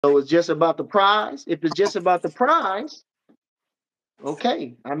So it's just about the prize. If it's just about the prize,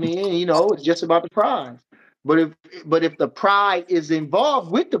 okay. I mean, it's just about the prize. But if the prize is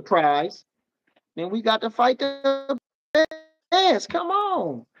involved with the prize, then we got to fight the best. Come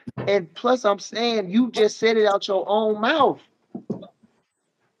on. And plus, I'm saying you just said it out your own mouth.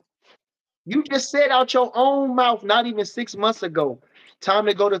 You just said out your own mouth not even 6 months ago. Time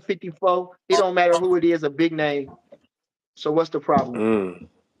to go to 54. It don't matter who it is, a big name. So what's the problem?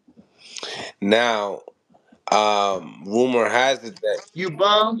 Now, rumor has it that You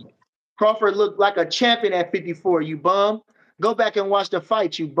bum. Crawford looked like a champion at 54. You bum. Go back and watch the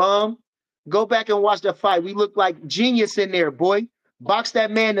fight, you bum. Go back and watch the fight. We look like genius in there, boy. Box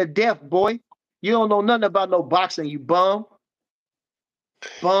that man to death, boy. You don't know nothing about no boxing, you bum.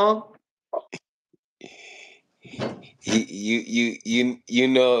 Bum.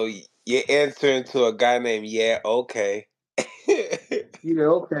 you're answering to a guy named Yeah, okay. Yeah,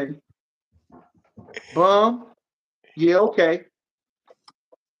 okay. Bum. Yeah, okay.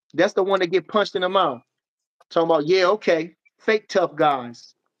 That's the one that get punched in the mouth. Talking about, yeah, okay. Fake tough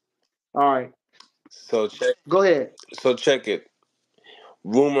guys. All right. So check. Go ahead. So check it.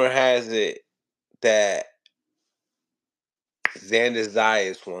 Rumor has it that Xander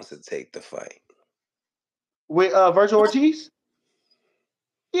Zayas wants to take the fight. With Virgil Ortiz?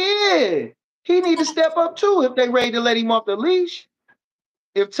 Yeah. He need to step up too if they ready to let him off the leash.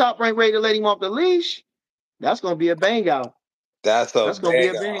 If Top Rank ready to let him off the leash, that's gonna be a bang out. That's a That's gonna be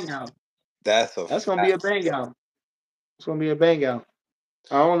bang a bang out. out. That's a That's gonna be a fact. bang out. It's gonna be a bang out.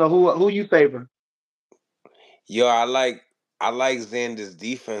 I don't know who you favor. Yo, I like Xander's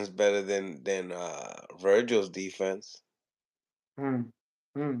defense better than Virgil's defense.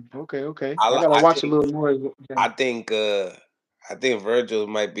 Okay. I I li- gotta I watch a think little more. I think I think Virgil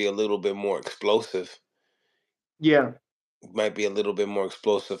might be a little bit more explosive. Yeah. Might be a little bit more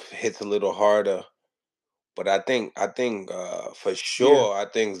explosive. Hits a little harder. But I think for Yeah. sure I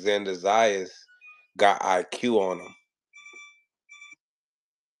think Xander Zayas got IQ on him.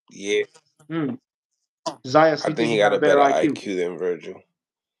 Yeah, Mm. Zayas, I you think think he he got got a a better better IQ? IQ than Virgil.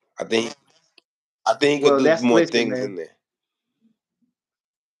 I think I think he could Well, do that's more listen, things man. in there.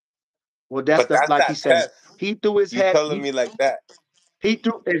 Well, that's But the that's like he that say. test. He threw his You hat. telling me like that? He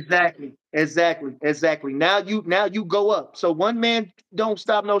threw exactly. Now you go up. So one man don't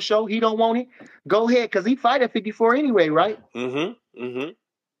stop no show. He don't want it. Go ahead, cause he fight at 54 anyway, right? Mm-hmm. Mm-hmm. He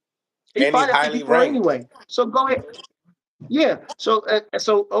And he's fight at highly 54 ranked. anyway. So go ahead. Yeah. So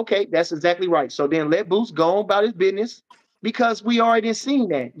okay, that's exactly right. So then let Boots go on about his business because we already seen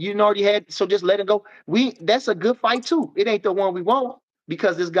that. You already had. So just let him go. That's a good fight too. It ain't the one we want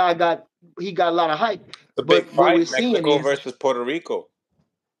because this guy got a lot of hype. The big But what we're fight, seeing Mexico is, versus Puerto Rico.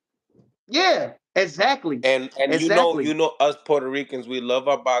 yeah, exactly, And exactly, us Puerto Ricans, we love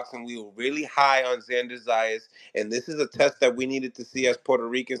our boxing. We were really high on Xander Zayas, and this is a test that we needed to see as Puerto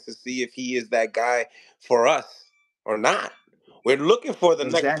Ricans to see if he is that guy for us or not. We're looking for the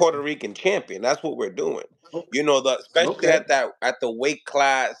next exactly. Puerto Rican champion. That's what we're doing. Okay. Especially Okay. at the weight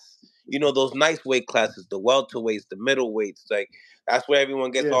class. Those nice weight classes, the welterweights, the middleweights. Like that's where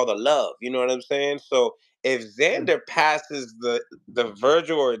everyone gets Yeah. all the love. You know what I'm saying? So if Yeah. Xander passes the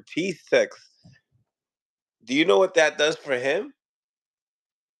Virgil Ortiz test, do you know what that does for him?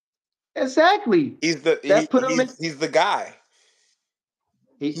 Exactly. He's the That put him in. he's the guy.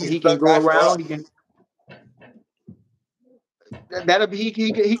 He He's can the go guy for around. us. He can. That'll be.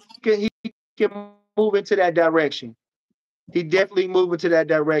 He can move into that direction. He definitely move into that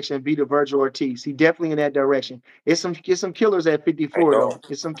direction. Be the Virgil Ortiz. He definitely in that direction. It's some killers at I 54 know. though.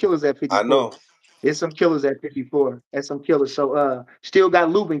 It's some killers at I 54. know. It's some killers at 54. That's some killers. So still got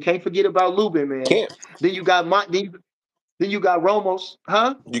Lubin. Can't forget about Lubin, man. Can't. Then you got then you got Ramos,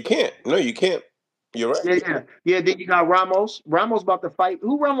 huh? You can't. No, you can't. You're right. Yeah. Then you got Ramos. Ramos about to fight.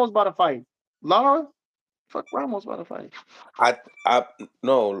 Who Ramos about to fight? Lara? Fuck Ramos about to fight. I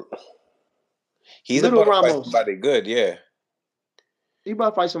no. He's Little about to fight Ramos. somebody good. Yeah. He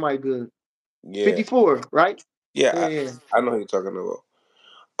about to fight somebody good. Yeah. 54, right? Yeah. Yeah. I know who you're talking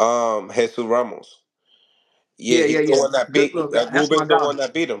about. Jesus Ramos. Yeah, Yeah, yeah, he's the yeah. one that Good beat. little guy. That's my Ruben's the guy. one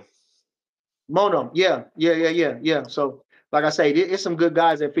that beat him. Mono. Yeah. So, like I say, there's some good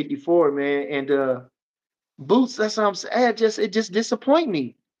guys at 54, man. And Boots, that's what I'm saying. It just disappoint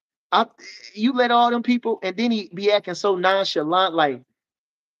me. I you let all them people and then he be acting so nonchalant, like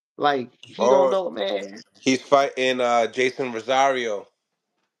he don't Oh, know, man. he's fighting Jason Rosario.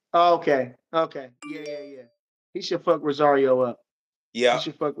 Oh, okay. Yeah. He should fuck Rosario up. He Yeah.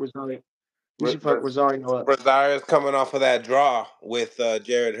 should fuck Rosario. He R- should fuck Rosario up. Rosario's coming off of that draw with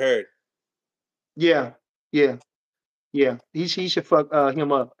Jared Hurd. Yeah, yeah. Yeah, he should fuck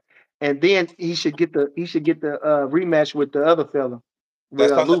him up, and then he should get the rematch with the other fella with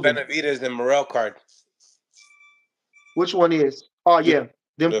That's on the Luger. Benavides and Morel card. Which one is? Oh Yeah, yeah,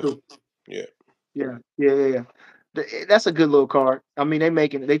 them yeah, two. yeah. Yeah, yeah, yeah, yeah. That's a good little card. I mean,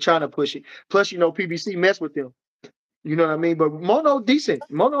 they trying to push it. Plus, PBC mess with them. You know what I mean? But Mono decent.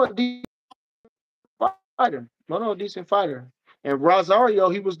 Mono a decent fighter. Mono a decent fighter. And Rosario,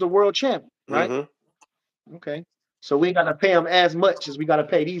 he was the world champ, right? Mm-hmm. Okay. So we ain't gotta pay him as much as we gotta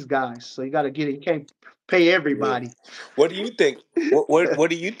pay these guys. So you gotta get it. You can't pay Yeah. everybody. What do you think? What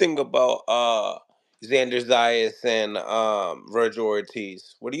do you think about Xander Zayas and Virgil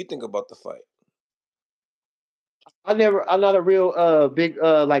Ortiz? What do you think about the fight? I'm not a real big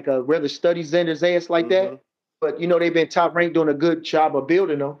like a rather study Xander Zayas like Mm-hmm. that. But they've been top ranked, doing a good job of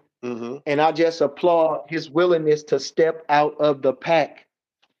building them. Mm-hmm. And I just applaud his willingness to step out of the pack.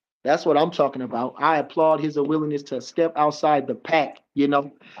 That's what I'm talking about. I applaud his willingness to step outside the pack.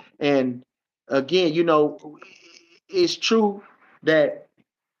 And again, it's true that,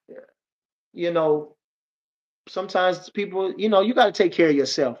 you know, sometimes people, you got to take care of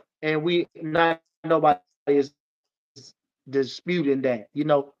yourself. And not nobody is disputing that.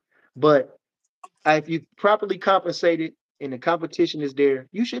 But if you properly compensated and the competition is there,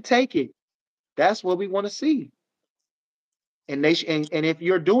 you should take it. That's what we want to see. And if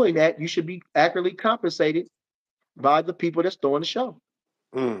you're doing that, you should be accurately compensated by the people that's throwing the show.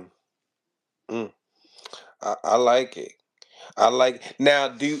 Mm, mm. I like it. I like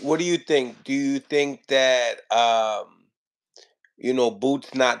now. What do you think? Do you think that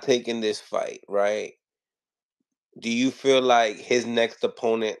Boots not taking this fight, right? Do you feel like his next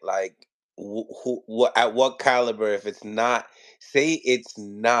opponent, like what at what caliber? If it's not, say it's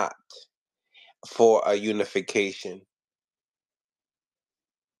not for a unification,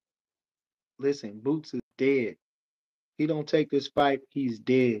 Listen, Boots is dead. He don't take this fight, he's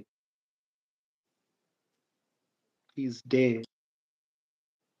dead. He's dead.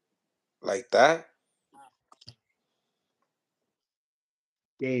 like that.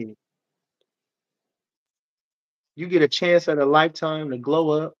 Dead. You get a chance at a lifetime to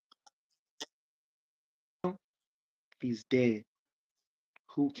glow up, he's dead.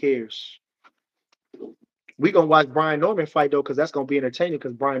 Who cares? We gonna watch Brian Norman fight though, because that's gonna be entertaining.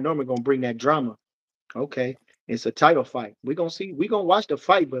 Because Brian Norman gonna bring that drama. Okay, it's a title fight. We gonna see. We gonna watch the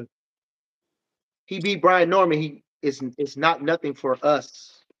fight, but he beat Brian Norman. It's not nothing for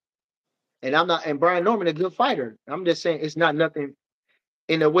us. And I'm not. And Brian Norman a good fighter. I'm just saying it's not nothing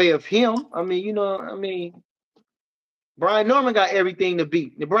in the way of him. I mean, Brian Norman got everything to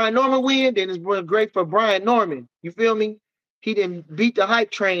beat. If Brian Norman win, then it's great for Brian Norman. You feel me? He didn't beat the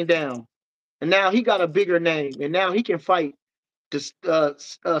hype train down, and now he got a bigger name, and now he can fight to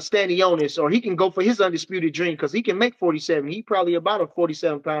Stanionis, or he can go for his undisputed dream because he can make 47. He probably about a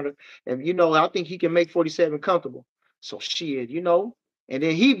 47 pounder, and I think he can make 47 comfortable. So shit, and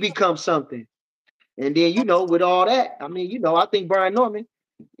then he becomes something, and then with all that, I mean, I think Brian Norman,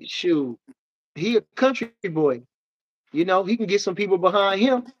 shoot, he a country boy. He can get some people behind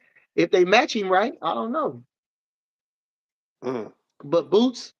him if they match him right. I don't know, Mm. but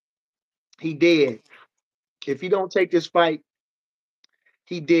Boots, he dead. If he don't take this fight,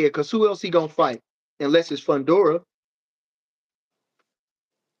 he dead. Because who else he gonna fight? Unless it's Fundora.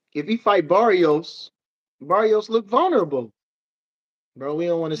 If he fight Barrios, Barrios look vulnerable, bro. We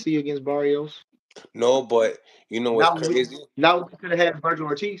don't want to see you against Barrios. No, but you know what's Now, crazy? now we could have had Virgil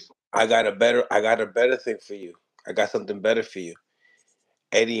Ortiz. I got a better thing for you. I got something better for you.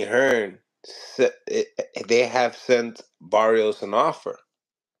 Eddie Hearn, they have sent Barrios an offer,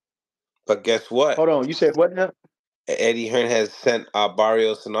 but guess what? Hold on, you said what now? Eddie Hearn has sent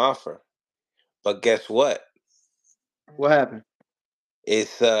Barrios an offer, but guess what? What happened?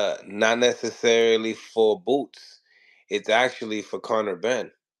 It's not necessarily for Boots. It's actually for Connor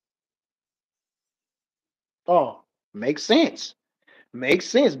Ben. Oh, makes sense. Makes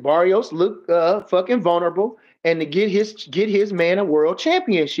sense. Barrios look fucking vulnerable, and to get his man a world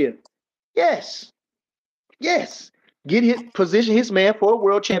championship. Yes, yes. Position his man for a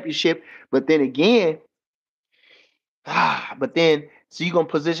world championship. But then again, so you gonna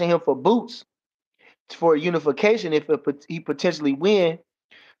position him for Boots for a unification if he potentially win.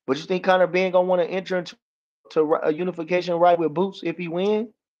 But you think Conor Ben gonna want to enter into a unification right with Boots if he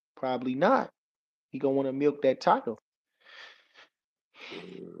win? Probably not. He gonna want to milk that title.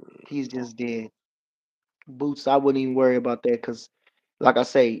 He's just dead. Boots, I wouldn't even worry about that because, like I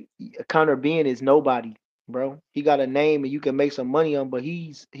say, Conor Ben is nobody, bro. He got a name and you can make some money on, but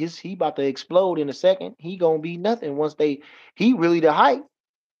he about to explode in a second. He gonna be nothing once he really the hype.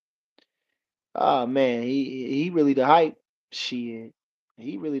 Ah man, he really the hype. Shit,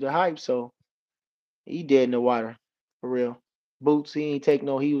 he really the hype. So he dead in the water for real. Boots, he ain't take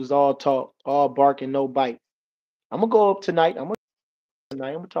no. He was all talk, all bark and no bite. I'm gonna go up tonight. I'm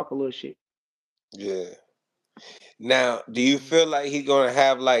gonna talk a little shit. Yeah. Now, do you feel like he's gonna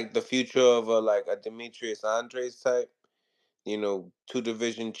have like the future of a like a Demetrius Andres type? Two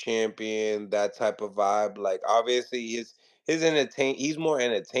division champion, that type of vibe. Like obviously he's more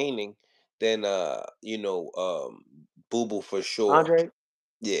entertaining than Boo Boo for sure. Andre,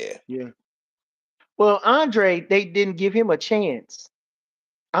 Yeah. yeah. Well, Andre, they didn't give him a chance.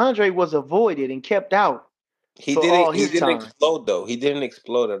 Andre was avoided and kept out He for didn't all he his didn't time. explode though. He didn't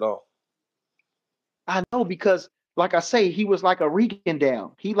explode at all. I know because, like I say, he was like a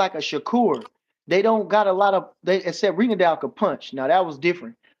Regandow. He like a Shakur. They don't got a lot of they except Regandow could punch. Now that was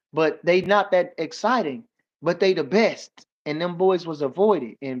different, but they not that exciting. But they the best, and them boys was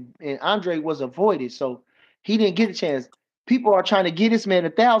avoided, and Andre was avoided, so he didn't get a chance. People are trying to get this man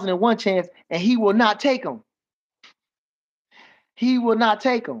 1,001 chance, and he will not take them. He will not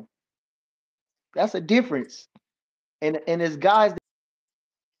take them. That's a difference. And as guys,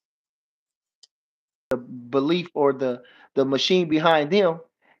 the belief or the machine behind them,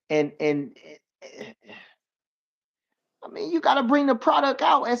 and I mean, you got to bring the product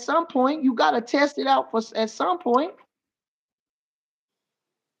out at some point. You got to test it out for at some point.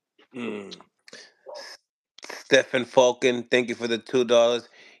 Mm. Stephen Falcon, thank you for the $2.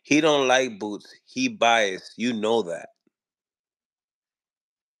 He don't like Boots. He biased. You know that.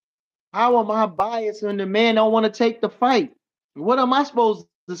 How am I biased when the man don't want to take the fight? What am I supposed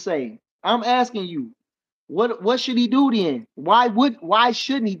to say? I'm asking you. What should he do then? Why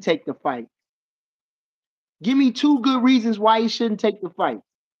shouldn't he take the fight? Give me two good reasons why he shouldn't take the fight.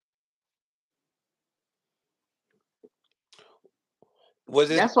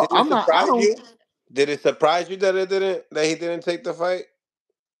 That's all. Did it I'm not. I surprise don't. you? Did it surprise you that he didn't take the fight?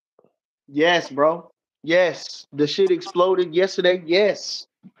 Yes, bro. Yes, the shit exploded yesterday. Yes,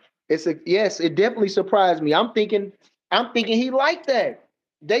 yes. It definitely surprised me. I'm thinking he liked that.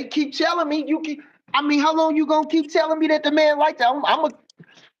 They keep telling me you keep. I mean, how long you gonna keep telling me that the man like that?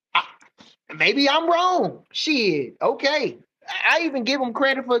 I, maybe I'm wrong. Shit. Okay. I even give him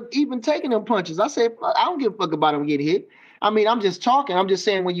credit for even taking them punches. I said I don't give a fuck about him getting hit. I mean, I'm just talking. I'm just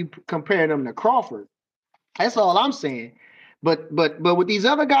saying when you comparing them to Crawford. That's all I'm saying. But with these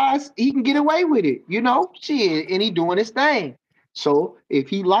other guys, he can get away with it, shit, and he doing his thing. So if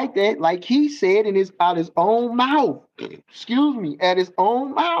he like that, like he said in his out his own mouth, excuse me, at his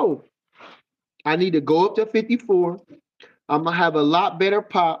own mouth, I need to go up to 54. I'm gonna have a lot better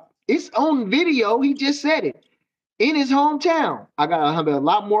pop. It's on video. He just said it in his hometown. I gotta have a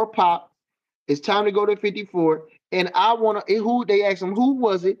lot more pop. It's time to go to 54. And I want to, who they asked him, who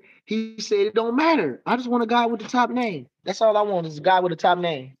was it? He said, it don't matter. I just want a guy with the top name. That's all I want is a guy with a top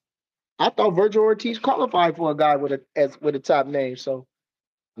name. I thought Virgil Ortiz qualified for a guy with a top name. So,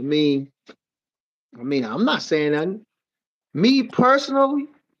 I mean, I'm not saying nothing. Me personally,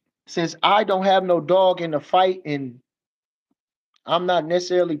 since I don't have no dog in the fight and I'm not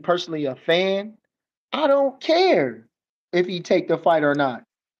necessarily personally a fan, I don't care if he take the fight or not.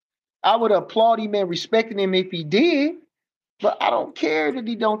 I would applaud him and respect him if he did. But I don't care that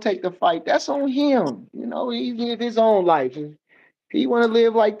he don't take the fight. That's on him. He live his own life. He want to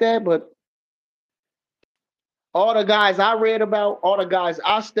live like that. But all the guys I read about, all the guys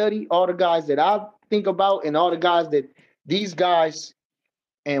I study, all the guys that I think about, and all the guys that these guys,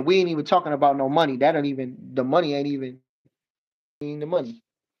 and we ain't even talking about no money. That ain't even the money ain't even the money.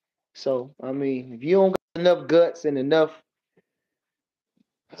 So I mean, if you don't got enough guts and enough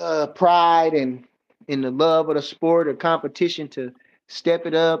pride and in the love of the sport or competition to step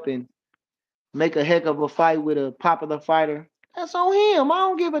it up and make a heck of a fight with a popular fighter. That's on him. I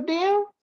don't give a damn.